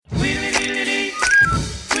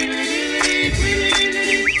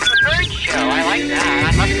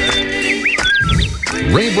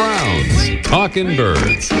Ray Brown's Talking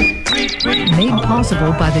Birds. Made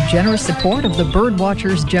possible by the generous support of the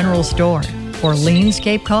Birdwatchers General Store, Orleans,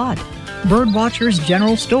 Cape Cod.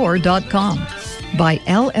 Birdwatchersgeneralstore.com. By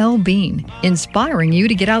LL Bean, inspiring you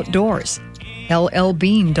to get outdoors.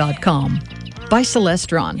 LLbean.com. By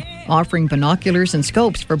Celestron, offering binoculars and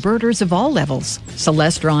scopes for birders of all levels.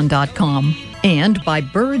 Celestron.com. And by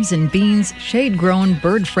Birds and Beans shade-grown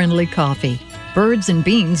bird-friendly coffee.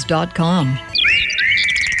 Birdsandbeans.com.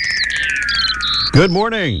 Good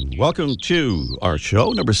morning. Welcome to our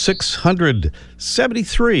show, number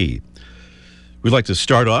 673. We'd like to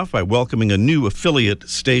start off by welcoming a new affiliate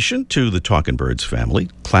station to the Talkin' Birds family,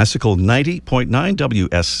 Classical 90.9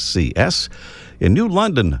 WSCS in New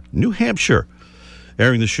London, New Hampshire,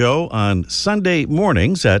 airing the show on Sunday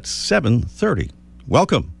mornings at 7:30.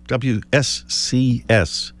 Welcome,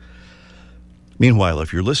 WSCS. Meanwhile,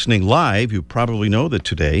 if you're listening live, you probably know that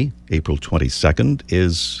today, April 22nd,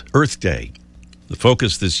 is Earth Day. The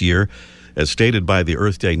focus this year, as stated by the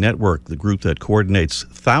Earth Day Network, the group that coordinates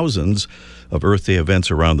thousands of Earth Day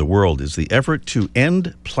events around the world, is the effort to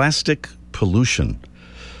end plastic pollution.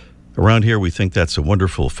 Around here, we think that's a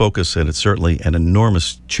wonderful focus, and it's certainly an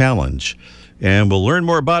enormous challenge. And we'll learn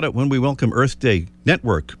more about it when we welcome Earth Day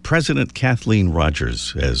Network President Kathleen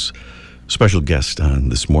Rogers as special guest on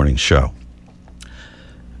this morning's show.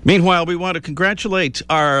 Meanwhile, we want to congratulate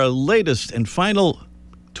our latest and final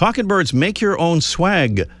Talkin' Birds Make Your Own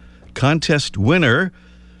Swag contest winner.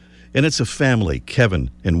 And it's a family, Kevin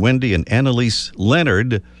and Wendy and Annalise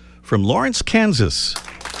Leonard from Lawrence, Kansas,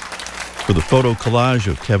 for the photo collage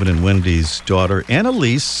of Kevin and Wendy's daughter,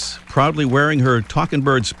 Annalise, proudly wearing her Talkin'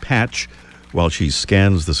 Birds patch while she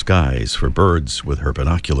scans the skies for birds with her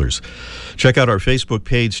binoculars. Check out our Facebook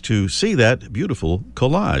page to see that beautiful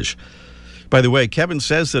collage. By the way, Kevin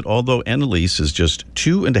says that although Annalise is just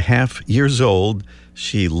 2.5 years old,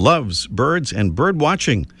 she loves birds and bird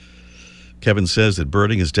watching. Kevin says that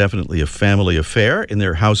birding is definitely a family affair in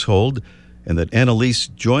their household and that Annalise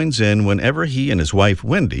joins in whenever he and his wife,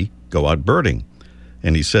 Wendy, go out birding.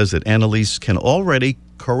 And he says that Annalise can already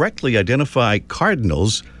correctly identify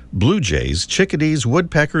cardinals, blue jays, chickadees,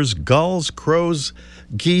 woodpeckers, gulls, crows,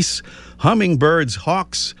 geese, hummingbirds,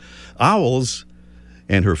 hawks, owls,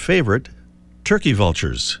 and her favorite, turkey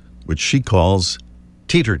vultures, which she calls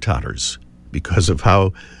teeter-totters because of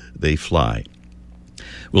how they fly.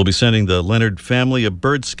 We'll be sending the Leonard family a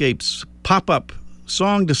Birdscapes pop-up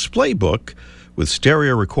song display book with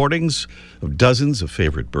stereo recordings of dozens of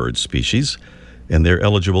favorite bird species, and they're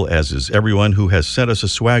eligible, as is everyone who has sent us a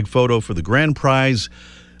swag photo for the grand prize,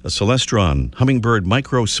 a Celestron Hummingbird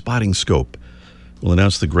Micro Spotting Scope. We'll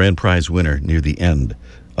announce the grand prize winner near the end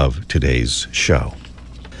of today's show.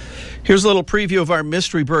 Here's a little preview of our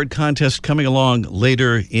Mystery Bird contest coming along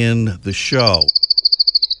later in the show.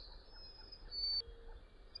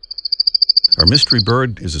 Our mystery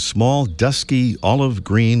bird is a small, dusky,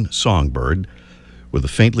 olive-green songbird with a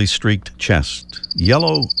faintly streaked chest,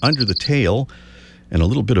 yellow under the tail, and a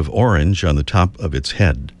little bit of orange on the top of its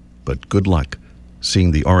head. But good luck seeing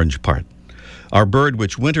the orange part. Our bird,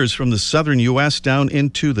 which winters from the southern U.S. down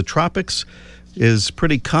into the tropics, is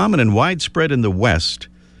pretty common and widespread in the west,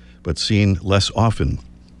 but seen less often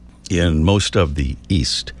in most of the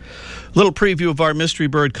east. Little preview of our Mystery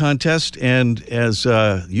Bird contest, and as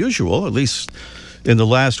usual, at least in the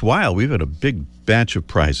last while, we've had a big batch of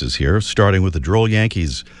prizes here, starting with the Droll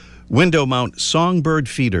Yankees window mount songbird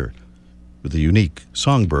feeder with a unique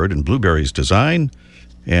songbird and blueberries design,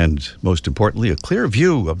 and most importantly, a clear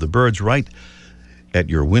view of the birds right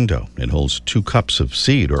at your window. It holds 2 cups of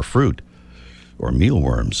seed or fruit or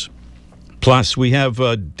mealworms. Plus, we have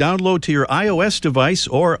a download to your iOS device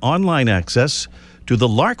or online access to the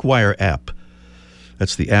Larkwire app.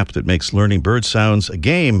 That's the app that makes learning bird sounds a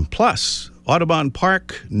game. Plus, Audubon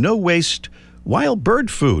Park No Waste Wild Bird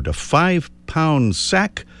Food, a 5-pound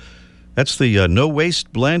sack. That's the no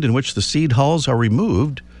waste blend in which the seed hulls are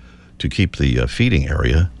removed to keep the feeding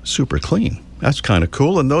area super clean. That's kind of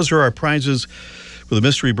cool. And those are our prizes for the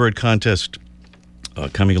Mystery Bird contest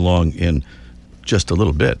coming along in just a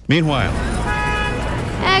little bit. Meanwhile,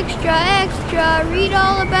 extra, read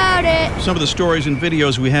all about it. Some of the stories and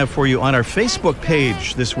videos we have for you on our Facebook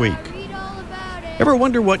page this week. Ever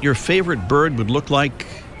wonder what your favorite bird would look like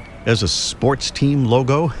as a sports team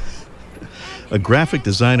logo? A graphic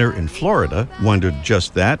designer in Florida wondered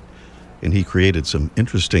just that, and he created some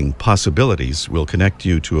interesting possibilities. We'll connect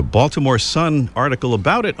you to a Baltimore Sun article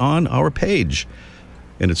about it on our page.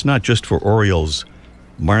 And it's not just for Orioles,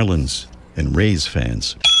 Marlins, and Rays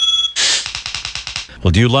fans.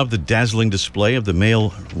 Well, do you love the dazzling display of the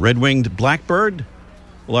male red-winged blackbird?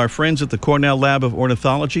 Well, our friends at the Cornell Lab of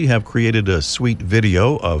Ornithology have created a sweet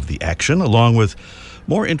video of the action, along with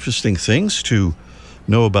more interesting things to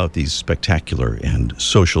know about these spectacular and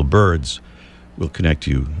social birds. We'll connect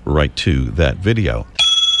you right to that video.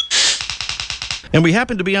 And we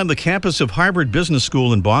happened to be on the campus of Harvard Business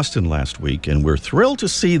School in Boston last week, and we're thrilled to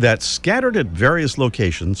see that scattered at various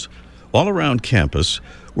locations all around campus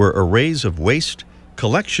were arrays of waste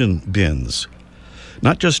collection bins.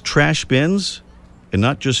 Not just trash bins, and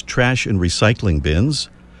not just trash and recycling bins,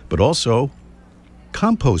 but also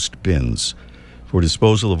compost bins for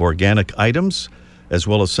disposal of organic items, as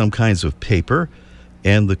well as some kinds of paper,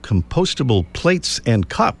 and the compostable plates and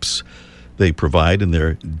cups they provide in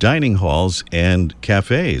their dining halls and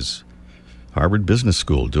cafes. Harvard Business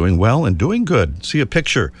School, doing well and doing good. See a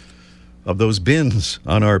picture of those bins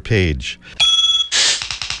on our page.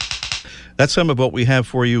 That's some of what we have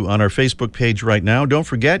for you on our Facebook page right now. Don't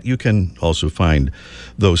forget, you can also find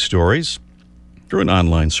those stories through an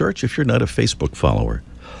online search if you're not a Facebook follower.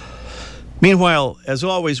 Meanwhile, as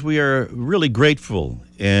always, we are really grateful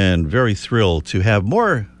and very thrilled to have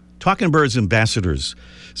more Talking Birds ambassadors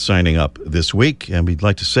signing up this week. And we'd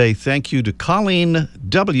like to say thank you to Colleen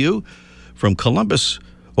W. from Columbus,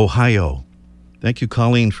 Ohio. Thank you,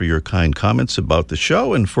 Colleen, for your kind comments about the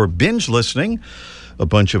show and for binge listening a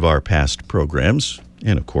bunch of our past programs,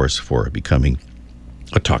 and of course for becoming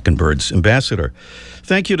a Talking Birds ambassador.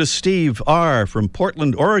 Thank you to Steve R. from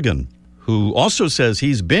Portland, Oregon, who also says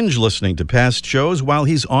he's binge listening to past shows while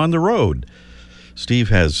he's on the road. Steve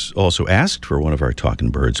has also asked for one of our Talking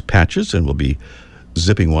Birds patches, and we'll be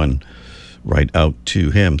zipping one right out to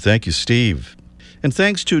him. Thank you, Steve. And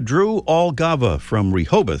thanks to Drew Algava from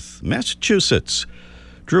Rehoboth, Massachusetts.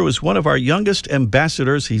 Drew is one of our youngest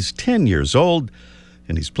ambassadors. He's 10 years old,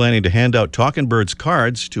 and he's planning to hand out Talking Birds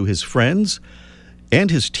cards to his friends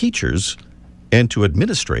and his teachers and to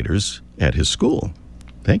administrators at his school.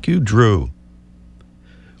 Thank you, Drew.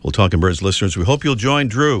 Well, Talking Birds listeners, we hope you'll join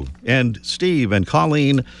Drew and Steve and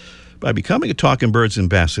Colleen by becoming a Talking Birds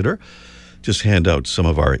ambassador. Just hand out some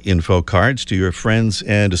of our info cards to your friends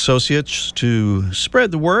and associates to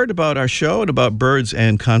spread the word about our show and about birds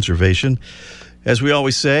and conservation. As we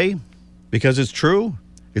always say, because it's true,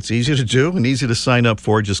 it's easy to do and easy to sign up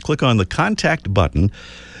for. Just click on the contact button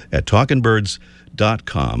at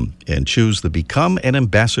talkingbirds.com and choose the Become an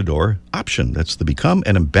Ambassador option. That's the Become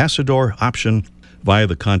an Ambassador option via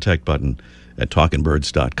the contact button at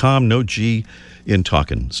talkingbirds.com. No G in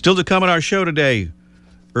talking. Still to come on our show today,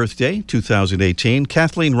 Earth Day 2018.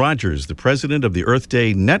 Kathleen Rogers, the president of the Earth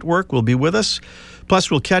Day Network, will be with us. Plus,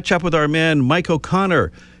 we'll catch up with our man Mike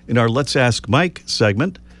O'Connor in our Let's Ask Mike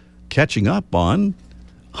segment, catching up on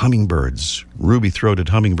hummingbirds, ruby-throated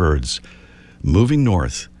hummingbirds, moving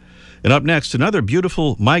north. And up next, another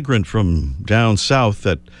beautiful migrant from down south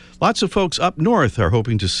that lots of folks up north are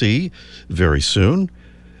hoping to see very soon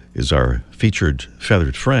is our featured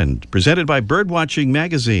feathered friend, presented by Birdwatching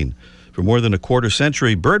Magazine. For more than a quarter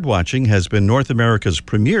century, Birdwatching has been North America's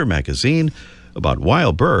premier magazine about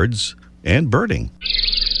wild birds and birding.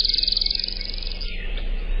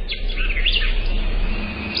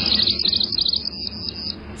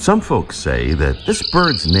 Some folks say that this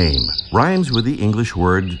bird's name rhymes with the English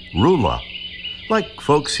word rula, like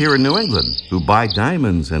folks here in New England who buy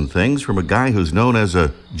diamonds and things from a guy who's known as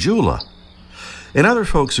a jeweler. And other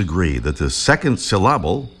folks agree that the second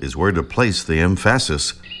syllable is where to place the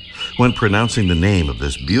emphasis when pronouncing the name of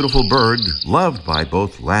this beautiful bird loved by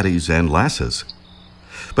both laddies and lasses.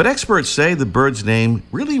 But experts say the bird's name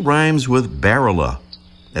really rhymes with barrela,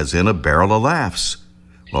 as in a barrel of laughs,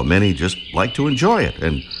 while many just like to enjoy it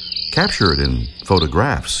and capture it in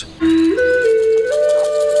photographs.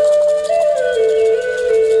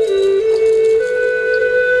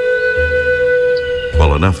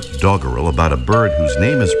 Well, enough doggerel about a bird whose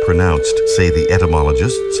name is pronounced, say the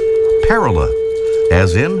etymologists, parula,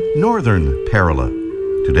 as in northern parula,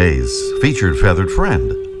 today's featured feathered friend.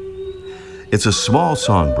 It's a small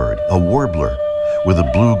songbird, a warbler, with a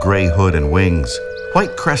blue-gray hood and wings,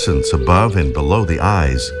 white crescents above and below the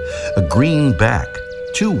eyes, a green back,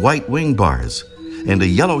 2 white wing bars, and a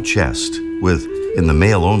yellow chest with, in the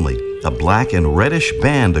male only, a black and reddish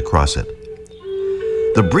band across it.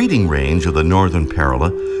 The breeding range of the northern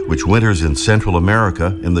parula, which winters in Central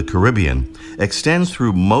America and the Caribbean, extends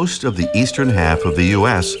through most of the eastern half of the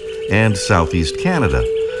U.S. and southeast Canada.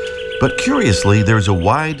 But curiously, there's a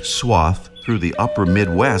wide swath through the upper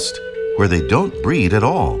Midwest where they don't breed at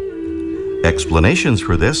all. Explanations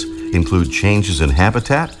for this include changes in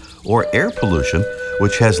habitat or air pollution,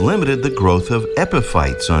 which has limited the growth of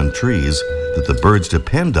epiphytes on trees that the birds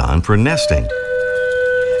depend on for nesting.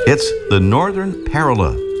 It's the northern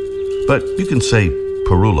parula, but you can say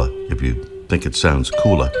parula if you think it sounds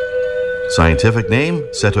cooler. Scientific name,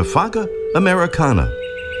 Setophaga americana,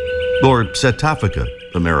 or Setophaga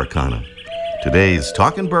americana. Today's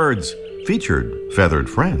Talking Birds featured feathered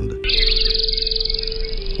friend.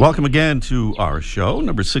 Welcome again to our show,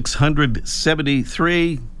 number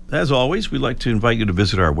 673. As always, we'd like to invite you to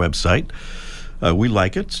visit our website. We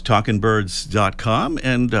like it. It's talkingbirds.com.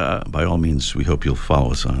 And by all means, we hope you'll follow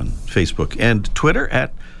us on Facebook and Twitter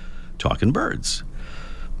at Talkin' Birds.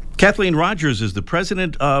 Kathleen Rogers is the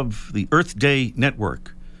president of the Earth Day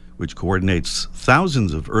Network, which coordinates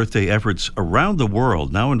thousands of Earth Day efforts around the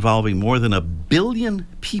world, now involving more than 1 billion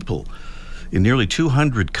people in nearly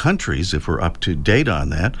 200 countries, if we're up to date on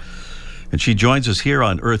that. And she joins us here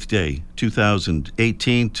on Earth Day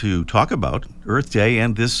 2018 to talk about Earth Day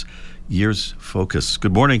and this year's focus.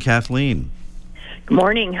 Good morning, Kathleen. Good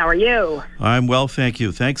morning. How are you? I'm well, thank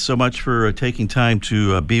you. Thanks so much for taking time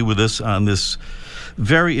to be with us on this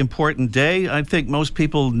very important day. I think most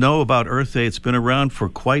people know about Earth Day. It's been around for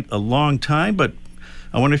quite a long time, but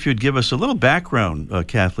I wonder if you'd give us a little background,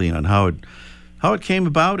 Kathleen, on how it came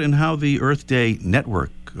about and how the Earth Day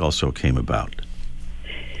Network also came about.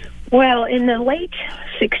 Well, in the late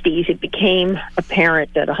 60s, it became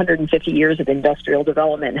apparent that 150 years of industrial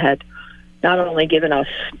development had not only given us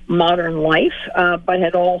modern life, but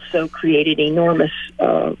had also created enormous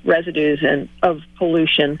residues of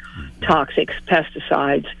pollution, toxics,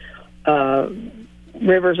 pesticides,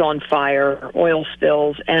 rivers on fire, oil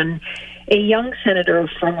spills. And a young senator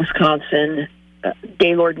from Wisconsin,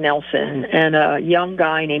 Gaylord Nelson, and a young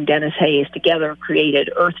guy named Dennis Hayes together created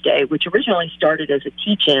Earth Day, which originally started as a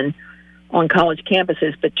teach-in on college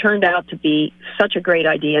campuses, but turned out to be such a great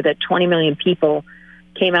idea that 20 million people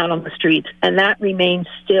came out on the streets, and that remains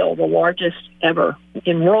still the largest ever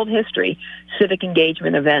in world history civic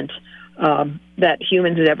engagement event that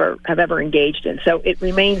humans have ever engaged in. So it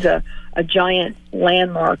remains a giant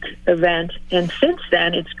landmark event, and since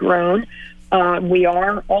then it's grown. We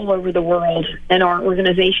are all over the world, and our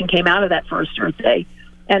organization came out of that first Earth Day.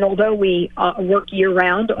 And although we work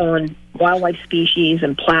year-round on wildlife species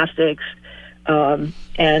and plastics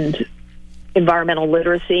and environmental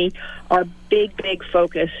literacy, our big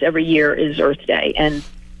focus every year is Earth Day and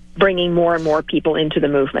bringing more and more people into the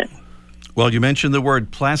movement. Well, you mentioned the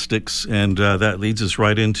word plastics, and that leads us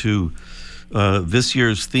right into this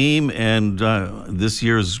year's theme and this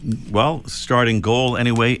year's, starting goal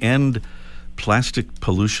anyway, end plastic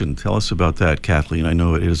pollution. Tell us about that, Kathleen. I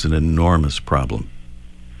know it is an enormous problem.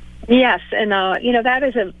 Yes, and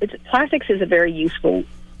plastics is a very useful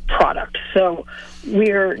product. So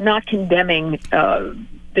we're not condemning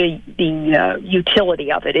the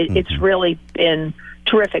utility of it. It's really been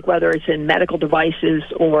terrific, whether it's in medical devices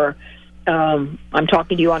or I'm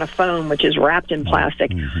talking to you on a phone, which is wrapped in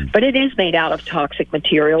plastic. But it is made out of toxic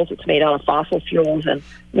materials. It's made out of fossil fuels and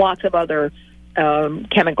lots of other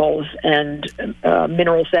chemicals and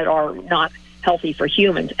minerals that are not healthy for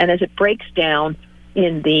humans. And as it breaks down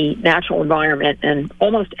in the natural environment, and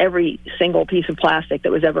almost every single piece of plastic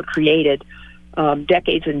that was ever created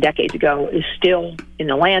decades and decades ago is still in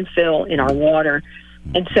the landfill, in our water.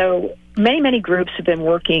 And so many groups have been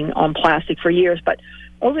working on plastic for years, but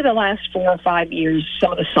over the last 4 or 5 years,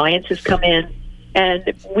 some of the science has come in,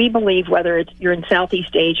 and we believe whether you're in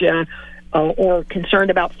Southeast Asia or concerned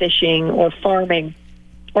about fishing or farming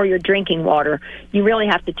or your drinking water, you really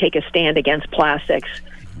have to take a stand against plastics.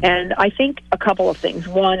 And I think a couple of things.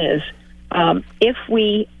 One is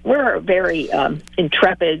we're a very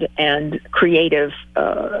intrepid and creative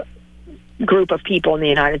group of people in the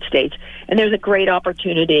United States, and there's a great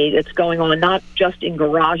opportunity that's going on not just in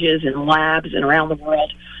garages and labs and around the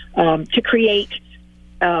world to create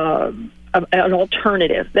an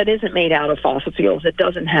alternative that isn't made out of fossil fuels, that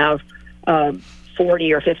doesn't have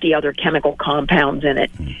 40 or 50 other chemical compounds in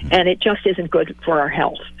it, and it just isn't good for our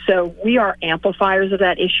health. So we are amplifiers of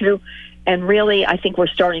that issue, and really I think we're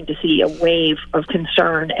starting to see a wave of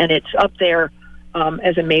concern, and it's up there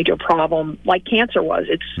as a major problem like cancer was.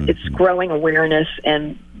 It's growing awareness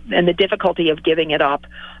and the difficulty of giving it up,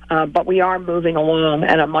 but we are moving along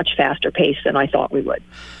at a much faster pace than I thought we would.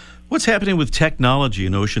 What's happening with technology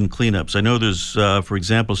in ocean cleanups? I know there's, for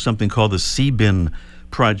example, something called the Sea Bin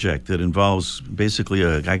project that involves basically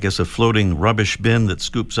a floating rubbish bin that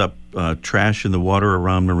scoops up trash in the water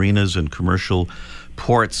around marinas and commercial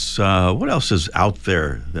ports. What else is out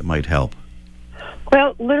there that might help?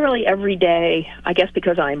 Well, literally every day, I guess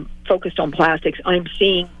because I'm focused on plastics, I'm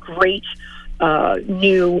seeing great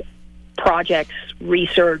new projects,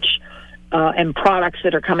 research, and products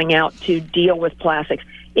that are coming out to deal with plastics.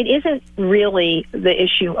 It isn't really the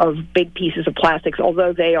issue of big pieces of plastics,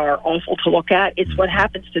 although they are awful to look at. It's what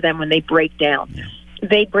happens to them when they break down. Yeah.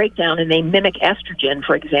 They break down and they mimic estrogen,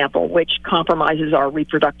 for example, which compromises our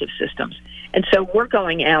reproductive systems. And so we're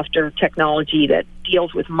going after technology that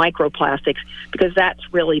deals with microplastics because that's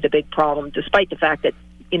really the big problem, despite the fact that,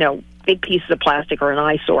 big pieces of plastic are an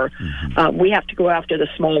eyesore. We have to go after the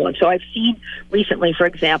small ones. So I've seen recently, for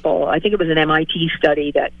example, I think it was an MIT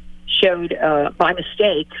study that showed by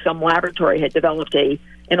mistake some laboratory had developed an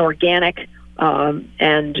organic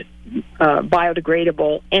and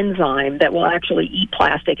biodegradable enzyme that will actually eat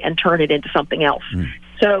plastic and turn it into something else.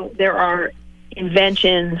 So there are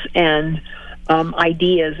inventions and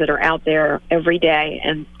ideas that are out there every day,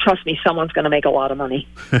 and trust me, someone's going to make a lot of money.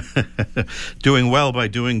 Doing well by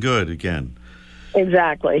doing good again.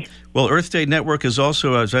 Exactly. Well, Earth Day Network has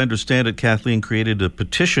also, as I understand it, Kathleen, created a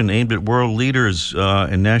petition aimed at world leaders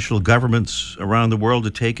and national governments around the world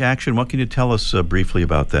to take action. What can you tell us briefly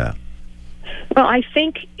about that? Well, I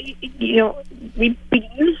think, we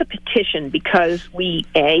use a petition because we,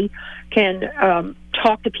 can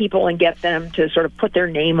talk to people and get them to sort of put their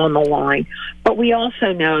name on the line. But we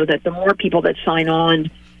also know that the more people that sign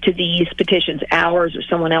on to these petitions, ours or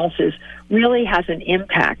someone else's, really has an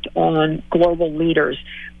impact on global leaders.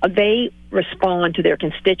 They respond to their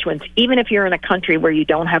constituents. Even if you're in a country where you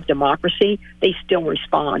don't have democracy, they still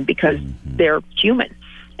respond because they're human.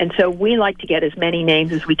 And so we like to get as many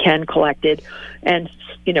names as we can collected and,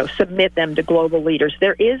 submit them to global leaders.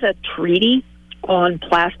 There is a treaty on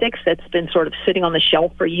plastics that's been sort of sitting on the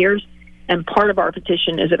shelf for years, and part of our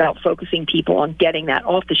petition is about focusing people on getting that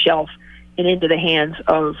off the shelf and into the hands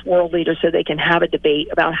of world leaders so they can have a debate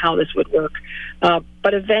about how this would work.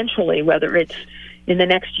 But eventually, whether it's in the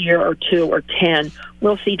next year or 2 or 10,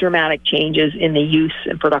 we'll see dramatic changes in the use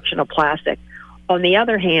and production of plastic. On the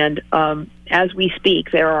other hand, as we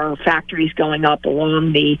speak, there are factories going up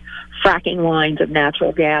along the fracking lines of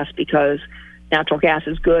natural gas because natural gas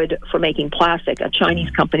is good for making plastic. A Chinese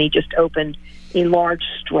company just opened a large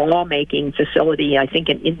straw-making facility, I think,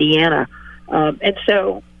 in Indiana. And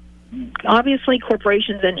so, obviously,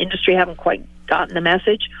 corporations and industry haven't quite gotten the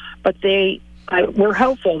message, but we're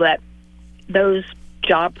hopeful that those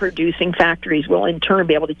job-producing factories will, in turn,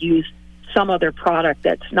 be able to use some other product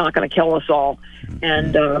that's not going to kill us all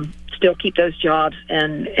and still keep those jobs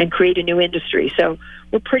and create a new industry. So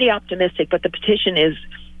we're pretty optimistic, but the petition is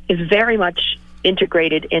very much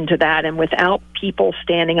integrated into that, and without people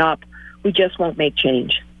standing up, we just won't make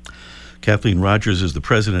change. Kathleen Rogers is the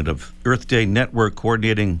president of Earth Day Network,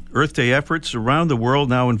 coordinating Earth Day efforts around the world,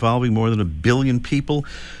 now involving more than 1 billion people.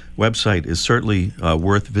 Website is certainly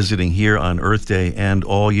worth visiting here on Earth Day and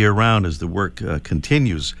all year round as the work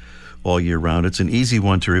continues all year round. It's an easy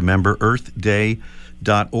one to remember, earthday.org.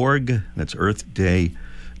 That's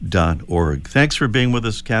earthday.org. Thanks for being with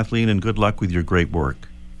us, Kathleen, and good luck with your great work.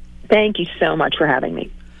 Thank you so much for having me.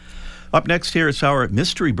 Up next here is our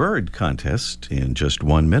Mystery Bird contest in just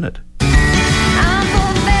 1 minute. I'm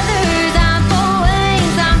for feathers, I'm for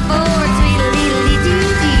wings, I'm for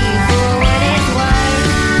tweedledee-dee-dee, for what it's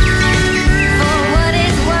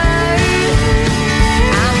worth,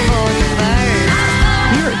 I'm for the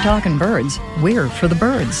birds. Here at Talkin' Birds, we're for the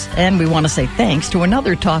birds. And we want to say thanks to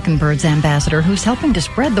another Talkin' Birds ambassador who's helping to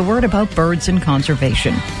spread the word about birds and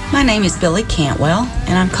conservation. My name is Billy Cantwell,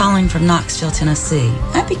 and I'm calling from Knoxville, Tennessee.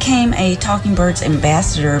 I became a Talking Birds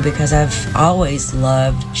ambassador because I've always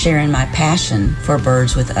loved sharing my passion for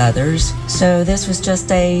birds with others. So this was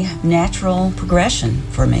just a natural progression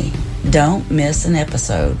for me. Don't miss an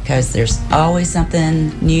episode because there's always something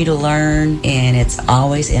new to learn, and it's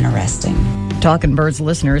always interesting. Talkin' Birds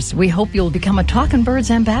listeners, we hope you'll become a Talkin'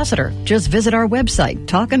 Birds ambassador. Just visit our website,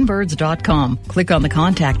 talkinbirds.com. Click on the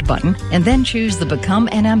contact button and then choose the Become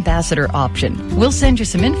an Ambassador option. We'll send you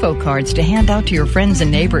some info cards to hand out to your friends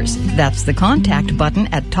and neighbors. That's the contact button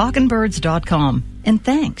at talkinbirds.com. And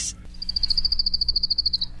thanks.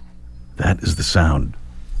 That is the sound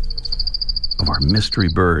of our mystery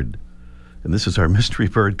bird. And this is our Mystery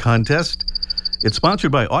Bird contest. It's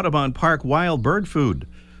sponsored by Audubon Park Wild Bird Food.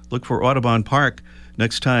 Look for Audubon Park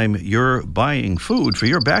next time you're buying food for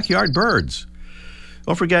your backyard birds.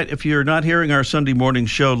 Don't forget, if you're not hearing our Sunday morning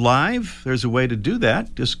show live, there's a way to do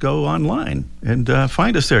that. Just go online and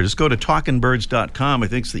find us there. Just go to talkinbirds.com. I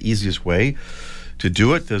think it's the easiest way to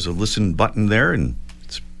do it. There's a listen button there, and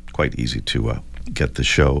it's quite easy to get the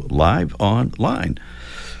show live online.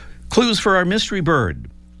 Clues for our mystery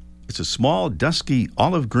bird. It's a small, dusky,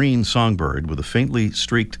 olive green songbird with a faintly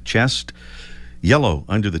streaked chest. yellow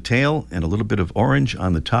under the tail and a little bit of orange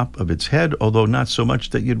on the top of its head, although not so much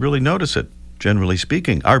that you'd really notice it, generally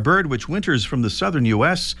speaking. Our bird, which winters from the southern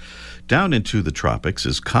U.S. down into the tropics,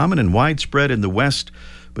 is common and widespread in the west,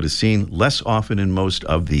 but is seen less often in most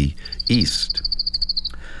of the east.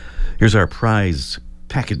 Here's our prize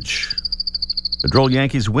package. The Droll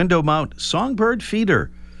Yankees window mount songbird feeder.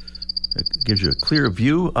 It gives you a clear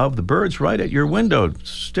view of the birds right at your window. It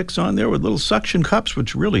sticks on there with little suction cups,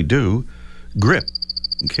 which really do grip,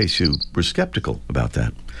 in case you were skeptical about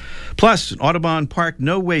that. Plus, an Audubon Park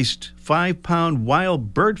no-waste 5-pound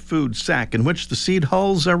wild bird food sack in which the seed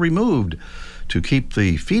hulls are removed to keep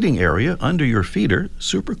the feeding area under your feeder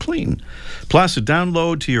super clean. Plus, a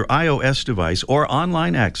download to your iOS device or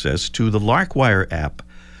online access to the Larkwire app,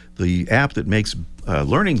 the app that makes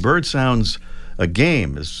learning bird sounds a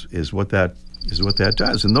game is what that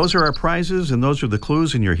does. And those are our prizes, and those are the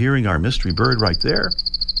clues, and you're hearing our mystery bird right there.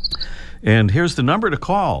 And here's the number to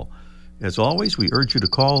call. As always, we urge you to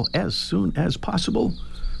call as soon as possible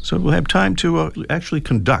so we'll have time to actually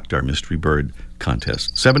conduct our mystery bird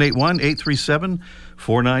contest.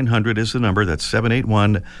 781-837-4900 is the number. That's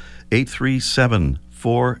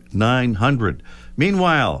 781-837-4900.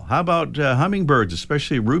 Meanwhile, how about hummingbirds,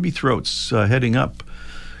 especially ruby throats, getting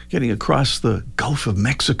across the Gulf of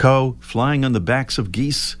Mexico, flying on the backs of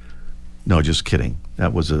geese? No, just kidding.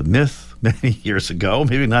 That was a myth many years ago,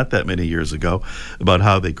 maybe not that many years ago, about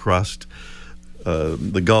how they crossed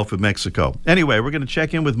the Gulf of Mexico. Anyway, we're going to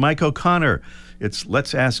check in with Mike O'Connor. It's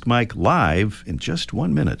Let's Ask Mike live in just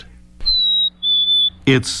 1 minute.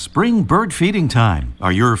 It's spring bird feeding time.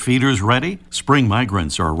 Are your feeders ready? Spring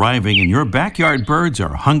migrants are arriving and your backyard birds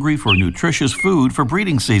are hungry for nutritious food for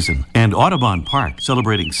breeding season. And Audubon Park,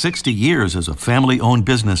 celebrating 60 years as a family-owned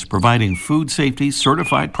business providing food safety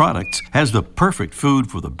certified products, has the perfect food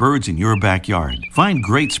for the birds in your backyard. Find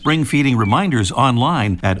great spring feeding reminders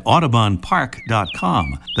online at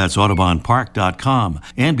audubonpark.com. That's audubonpark.com.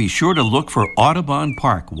 And be sure to look for Audubon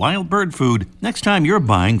Park wild bird food next time you're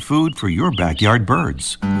buying food for your backyard birds.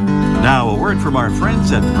 Now, a word from our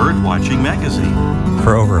friends at Birdwatching Magazine.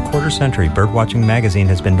 For over a quarter century, Birdwatching Magazine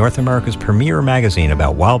has been North America's premier magazine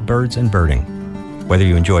about wild birds and birding. Whether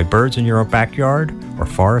you enjoy birds in your own backyard or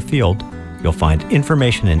far afield, you'll find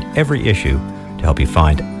information in every issue to help you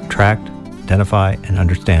find, track, identify, and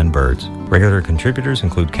understand birds. Regular contributors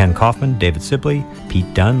include Ken Kaufman, David Sibley,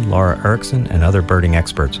 Pete Dunn, Laura Erickson, and other birding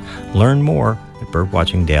experts. Learn more at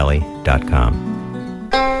birdwatchingdaily.com.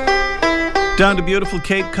 Down to beautiful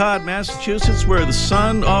Cape Cod, Massachusetts, where the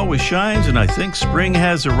sun always shines, and I think spring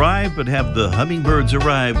has arrived, but have the hummingbirds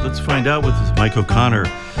arrived? Let's find out with Mike O'Connor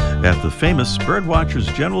at the famous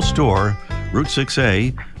Birdwatchers General Store, Route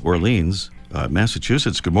 6A, Orleans,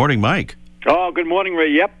 Massachusetts. Good morning, Mike. Oh, good morning,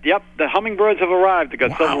 Ray. Yep. The hummingbirds have arrived. I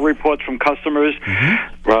got several reports from customers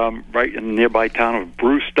right in the nearby town of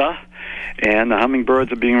Brewster, and the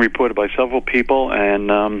hummingbirds are being reported by several people,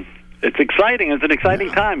 and it's exciting. It's an exciting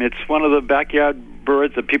time. It's one of the backyard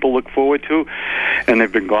birds that people look forward to, and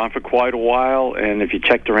they've been gone for quite a while. And if you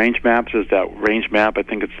check the range maps, there's that range map. I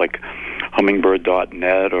think it's like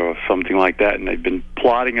hummingbird.net or something like that. And they've been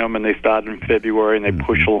plotting them, and they started in February, and they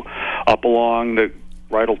push up along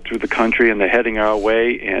right through the country, and they're heading our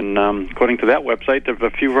way. And according to that website, there's a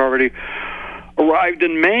few already arrived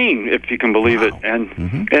in Maine, if you can believe it, and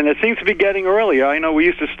it seems to be getting earlier. I know we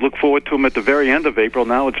used to look forward to them at the very end of April.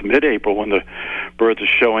 Now it's mid-April when the birds are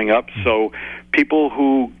showing up. So people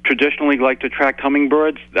who traditionally like to attract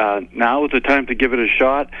hummingbirds, now is the time to give it a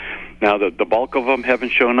shot. Now, the bulk of them haven't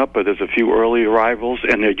shown up, but there's a few early arrivals,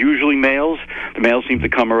 and they're usually males. The males seem to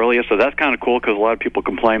come earlier, so that's kind of cool because a lot of people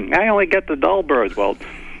complain, I only get the dull birds. Well,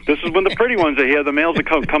 this is when the pretty ones are here. The males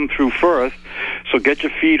will come through first, so get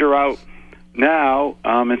your feeder out now.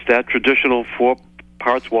 It's that traditional 4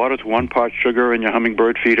 parts water to 1 part sugar in your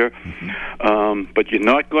hummingbird feeder. But you're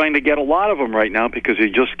not going to get a lot of them right now because you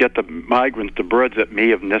just get the migrants, the birds that may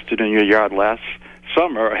have nested in your yard last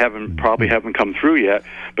summer, probably haven't come through yet.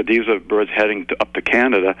 But these are birds heading up to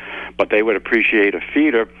Canada, but they would appreciate a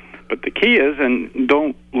feeder. But the key is, and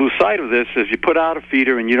don't lose sight of this, is you put out a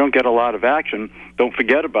feeder and you don't get a lot of action, don't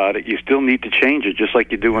forget about it. You still need to change it, just like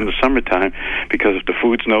you do in the summertime, because if the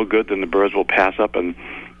food's no good, then the birds will pass up and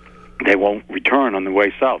they won't return on the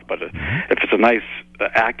way south. But if it's a nice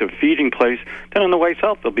active feeding place, then on the way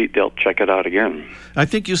south they'll check it out again. I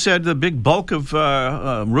think you said the big bulk of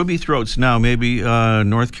ruby throats now, maybe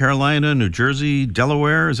North Carolina, New Jersey,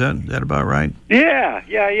 Delaware. Is that about right? Yeah.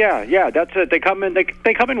 That's it. They come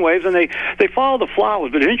in waves, and they follow the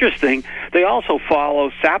flowers. But interesting, they also follow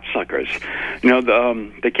sapsuckers. You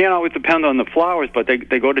know, they can't always depend on the flowers, but they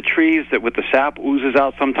go to trees that with the sap oozes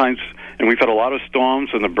out sometimes and we've had a lot of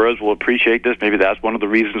storms, and the birds will appreciate this. Maybe that's one of the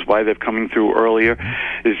reasons why they're coming through earlier,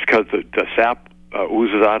 is because the sap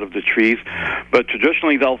oozes out of the trees. But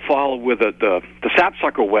traditionally, they'll follow with the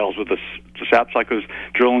sapsucker wells, with the sapsuckers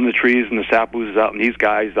drill in the trees and the sap oozes out. And these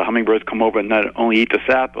guys, the hummingbirds, come over and not only eat the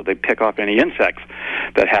sap, but they pick off any insects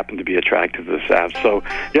that happen to be attracted to the sap. So,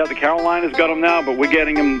 yeah, the Carolinas got them now, but we're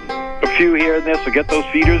getting them a few here and there, so get those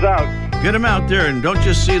feeders out. Get them out there, and don't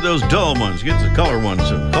just see those dull ones. Get the color ones,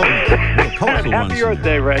 and colorful ones. Happy Earth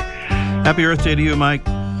Day, Ray. Happy Earth Day to you, Mike.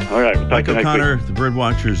 All right. Mike O'Connor, the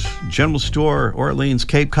Birdwatchers General Store, Orleans,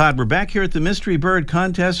 Cape Cod. We're back here at the Mystery Bird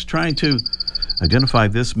Contest trying to identify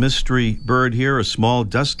this mystery bird here, a small,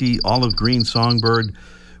 dusky, olive-green songbird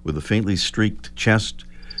with a faintly streaked chest,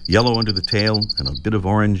 yellow under the tail, and a bit of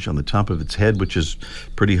orange on the top of its head, which is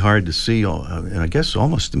pretty hard to see, and I guess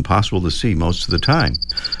almost impossible to see most of the time.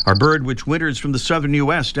 Our bird, which winters from the southern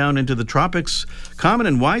U.S. down into the tropics, common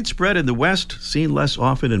and widespread in the west, seen less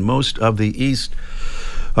often in most of the east.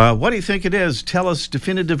 What do you think it is? Tell us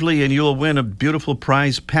definitively, and you'll win a beautiful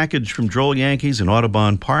prize package from Droll Yankees and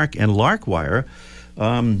Audubon Park and Larkwire.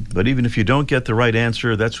 But even if you don't get the right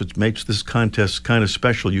answer, that's what makes this contest kind of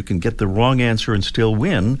special. You can get the wrong answer and still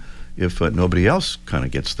win if nobody else kind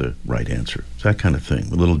of gets the right answer. It's that kind of thing.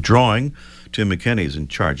 A little drawing. Tim McKinney is in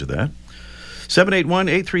charge of that.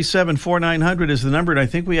 781-837-4900 is the number, and I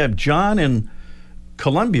think we have John in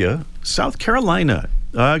Columbia, South Carolina.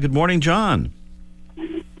 Good morning, John.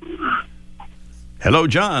 Hello,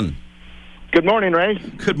 John. Good morning, Ray.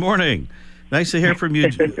 Good morning. Nice to hear from you,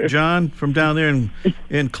 John, from down there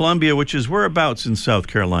in Columbia, which is whereabouts in South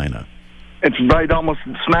Carolina? It's right almost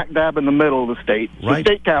smack dab in the middle of the state. It's right,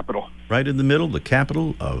 the state capital. Right in the middle, the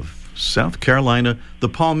capital of South Carolina, the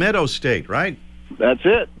Palmetto State, right? That's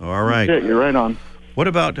it. All right. That's it. You're right on. What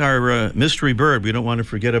about our mystery bird? We don't want to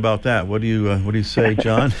forget about that. What do you say,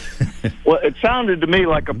 John? Well, it sounded to me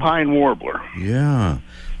like a pine warbler. Yeah.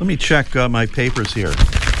 Let me check my papers here.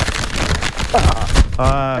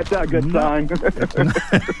 That's a good sign.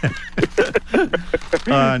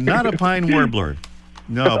 Not a pine warbler.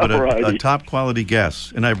 No, but a top quality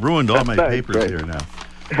guess. And I've ruined all my papers here now.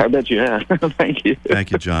 I bet you have. Thank you. Thank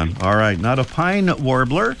you, John. All right. Not a pine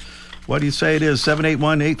warbler. What do you say it is?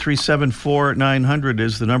 781-837-4900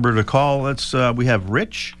 is the number to call. Let's. We have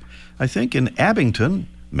Rich, I think, in Abington,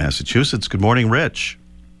 Massachusetts. Good morning, Rich.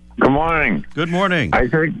 Good morning. Good morning. I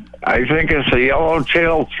think it's a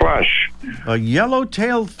yellow-tailed thrush. A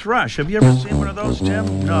yellow-tailed thrush. Have you ever seen one of those,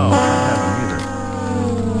 Tim? No, I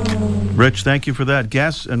haven't either. Rich, thank you for that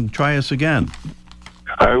guess, and try us again.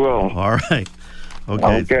 I will. All right.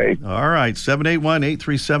 Okay. All right.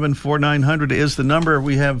 781-837-4900 is the number.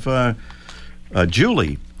 We have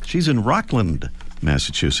Julie. She's in Rockland,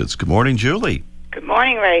 Massachusetts. Good morning, Julie. Good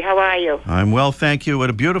morning, Ray. How are you? I'm well, thank you. What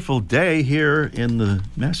a beautiful day here in the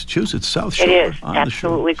Massachusetts South Shore. It is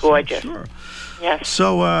absolutely gorgeous. Sure. Yes.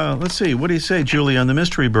 So let's see. What do you say, Julie, on the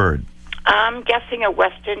mystery bird? I'm guessing a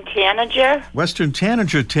western tanager. Western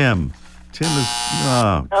tanager, Tim. Tim is...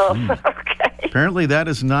 okay. Apparently that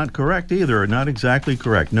is not correct either. Not exactly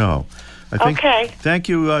correct, no. I think, okay. Thank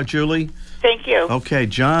you, Julie. Thank you. Okay,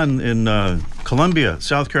 John in Columbia,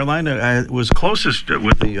 South Carolina, was closest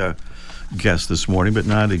with the guess this morning, but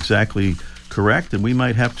not exactly correct. And we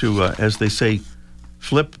might have to, as they say,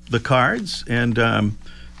 flip the cards and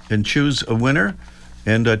choose a winner.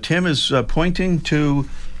 And Tim is pointing to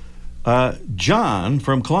John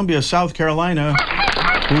from Columbia, South Carolina,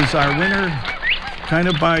 who's our winner kind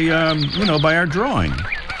of by, by our drawing.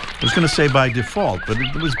 I was going to say by default, but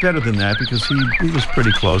it was better than that because he was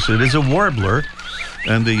pretty close. It is a warbler,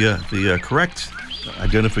 and the correct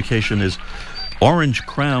identification is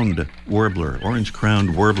orange-crowned warbler.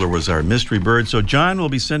 Orange-crowned warbler was our mystery bird. So John will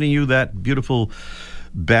be sending you that beautiful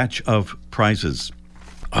batch of prizes.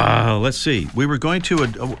 Let's see. We were going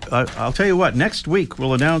to, I'll tell you what, next week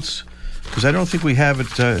we'll announce, because I don't think we have it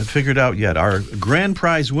figured out yet, our grand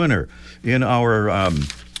prize winner in our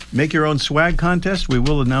Make Your Own Swag contest. We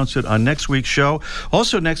will announce it on next week's show.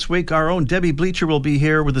 Also next week, our own Debbie Bleacher will be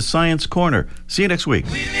here with the Science Corner. See you next week.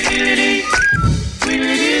 The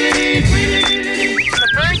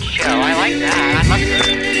Bird Show. I like that. I love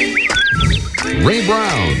it. Ray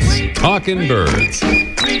Brown's Talkin' Birds.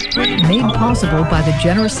 Made possible by the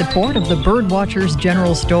generous support of the Birdwatchers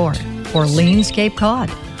General Store, Orleans, Cape Cod.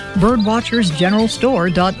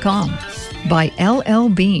 Birdwatchersgeneralstore.com. By L.L.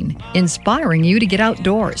 Bean, inspiring you to get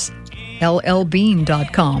outdoors.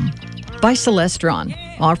 LLbean.com. By Celestron,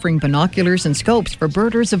 offering binoculars and scopes for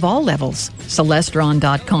birders of all levels.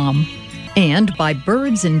 Celestron.com. And by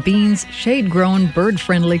Birds and Beans shade-grown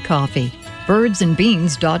bird-friendly coffee.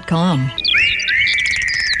 Birdsandbeans.com.